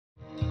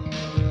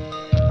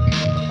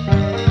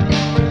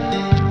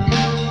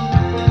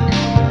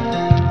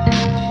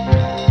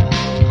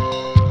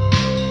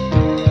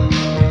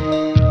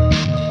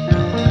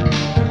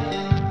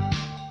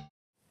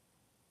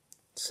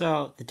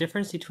So the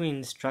difference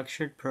between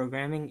structured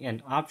programming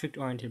and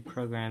object-oriented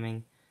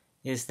programming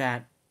is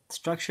that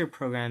structured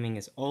programming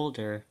is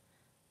older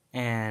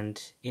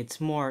and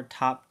it's more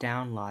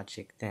top-down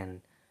logic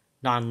than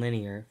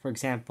nonlinear. For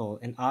example,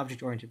 in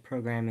object-oriented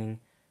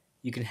programming,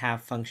 you can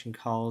have function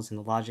calls and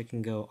the logic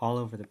can go all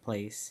over the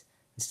place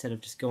instead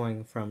of just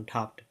going from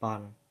top to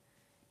bottom.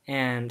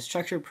 And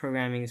structured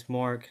programming is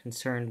more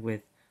concerned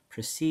with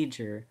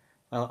procedure,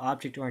 while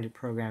object-oriented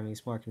programming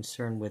is more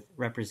concerned with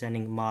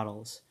representing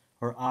models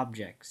or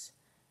objects.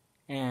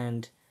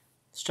 And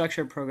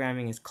structured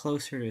programming is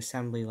closer to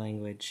assembly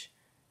language,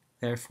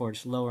 therefore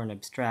it's lower in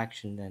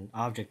abstraction than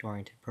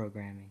object-oriented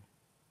programming.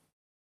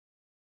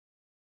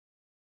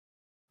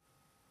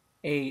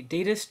 A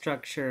data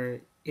structure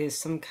is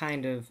some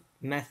kind of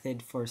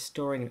method for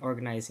storing and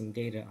organizing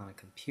data on a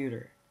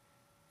computer.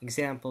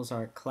 Examples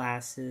are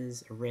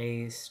classes,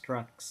 arrays,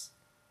 structs.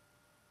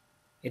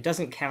 It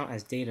doesn't count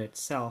as data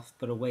itself,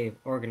 but a way of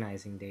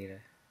organizing data.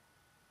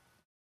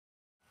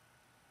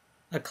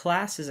 A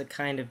class is a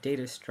kind of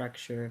data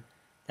structure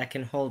that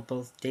can hold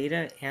both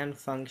data and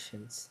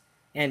functions,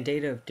 and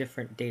data of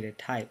different data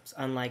types,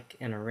 unlike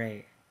an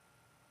array.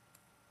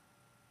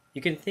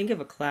 You can think of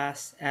a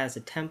class as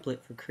a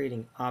template for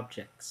creating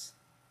objects.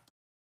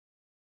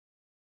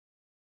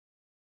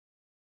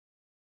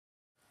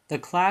 The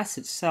class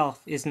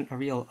itself isn't a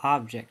real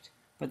object,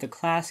 but the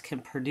class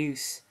can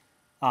produce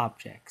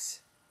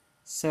objects.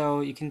 So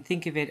you can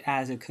think of it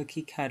as a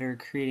cookie cutter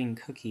creating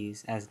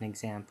cookies as an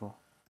example.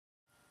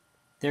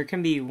 There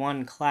can be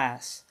one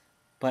class,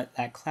 but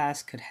that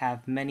class could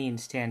have many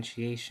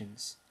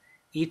instantiations.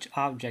 Each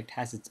object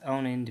has its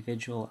own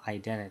individual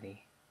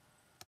identity.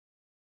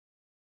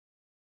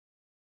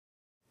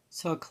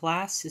 So a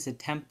class is a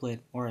template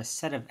or a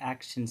set of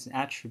actions and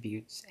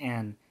attributes,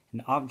 and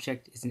an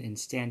object is an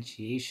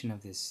instantiation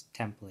of this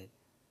template.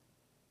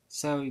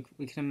 So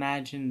we can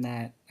imagine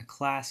that a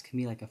class can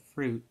be like a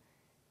fruit,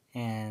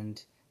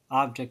 and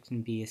object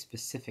can be a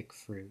specific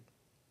fruit.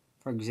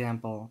 For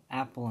example,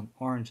 apple and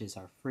oranges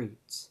are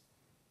fruits.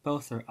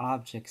 Both are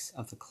objects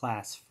of the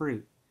class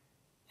fruit,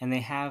 and they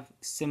have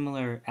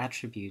similar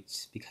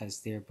attributes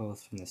because they are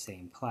both from the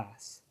same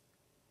class.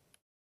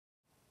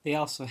 They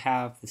also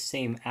have the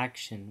same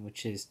action,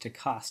 which is to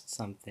cost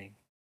something.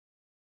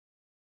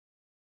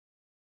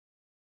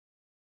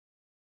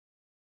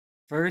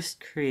 First,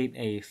 create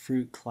a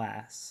fruit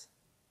class.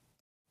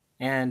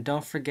 And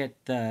don't forget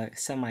the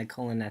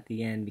semicolon at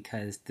the end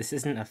because this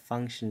isn't a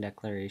function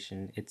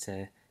declaration, it's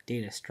a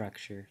data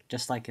structure,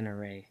 just like an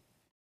array.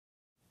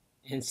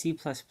 In C++,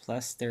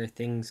 there are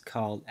things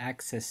called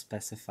access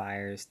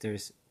specifiers.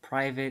 There's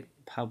private,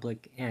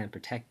 public, and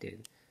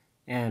protected.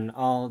 And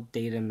all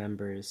data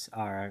members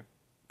are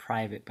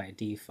private by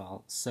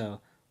default.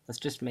 So let's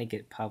just make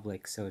it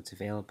public so it's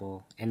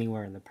available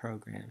anywhere in the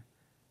program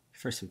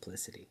for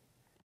simplicity.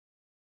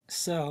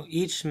 So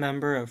each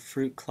member of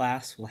fruit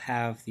class will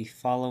have the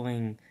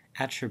following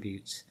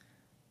attributes: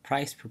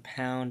 price per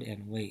pound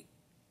and weight.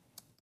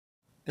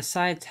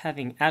 Besides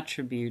having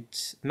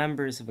attributes,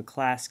 members of a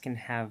class can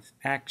have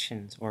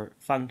actions or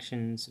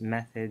functions,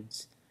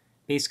 methods.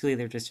 Basically,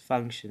 they're just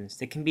functions.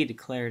 They can be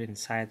declared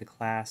inside the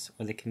class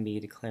or they can be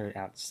declared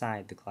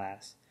outside the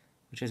class,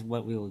 which is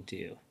what we will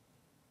do.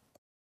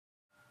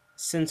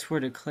 Since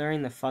we're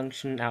declaring the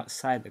function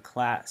outside the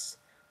class,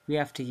 we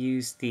have to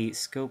use the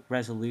scope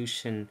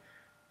resolution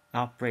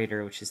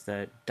operator, which is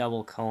the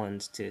double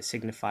colons, to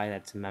signify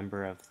that it's a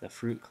member of the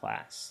fruit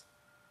class.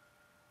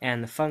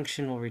 And the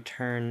function will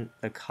return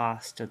the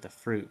cost of the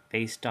fruit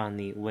based on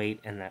the weight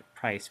and the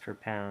price per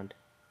pound.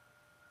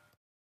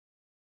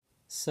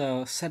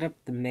 So set up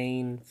the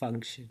main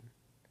function.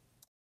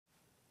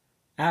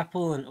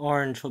 Apple and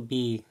orange will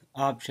be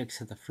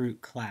objects of the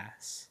fruit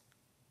class.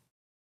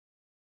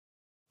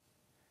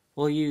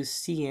 We'll use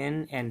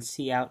cin and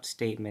cout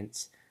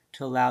statements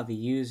to allow the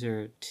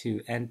user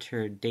to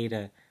enter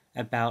data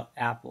about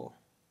Apple.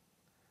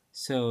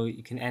 So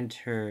you can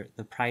enter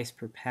the price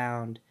per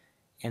pound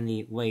and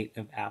the weight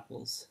of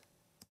apples.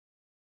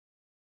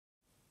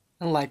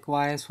 And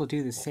likewise, we'll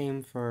do the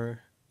same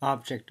for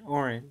object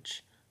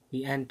orange.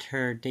 We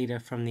enter data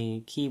from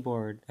the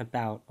keyboard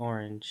about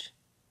orange.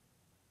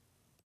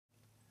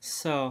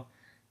 So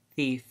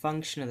the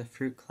function of the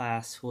fruit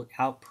class will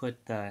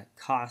output the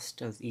cost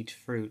of each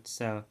fruit.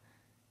 So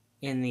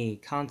in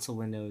the console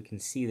window, we can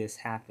see this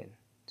happen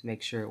to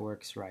make sure it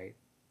works right.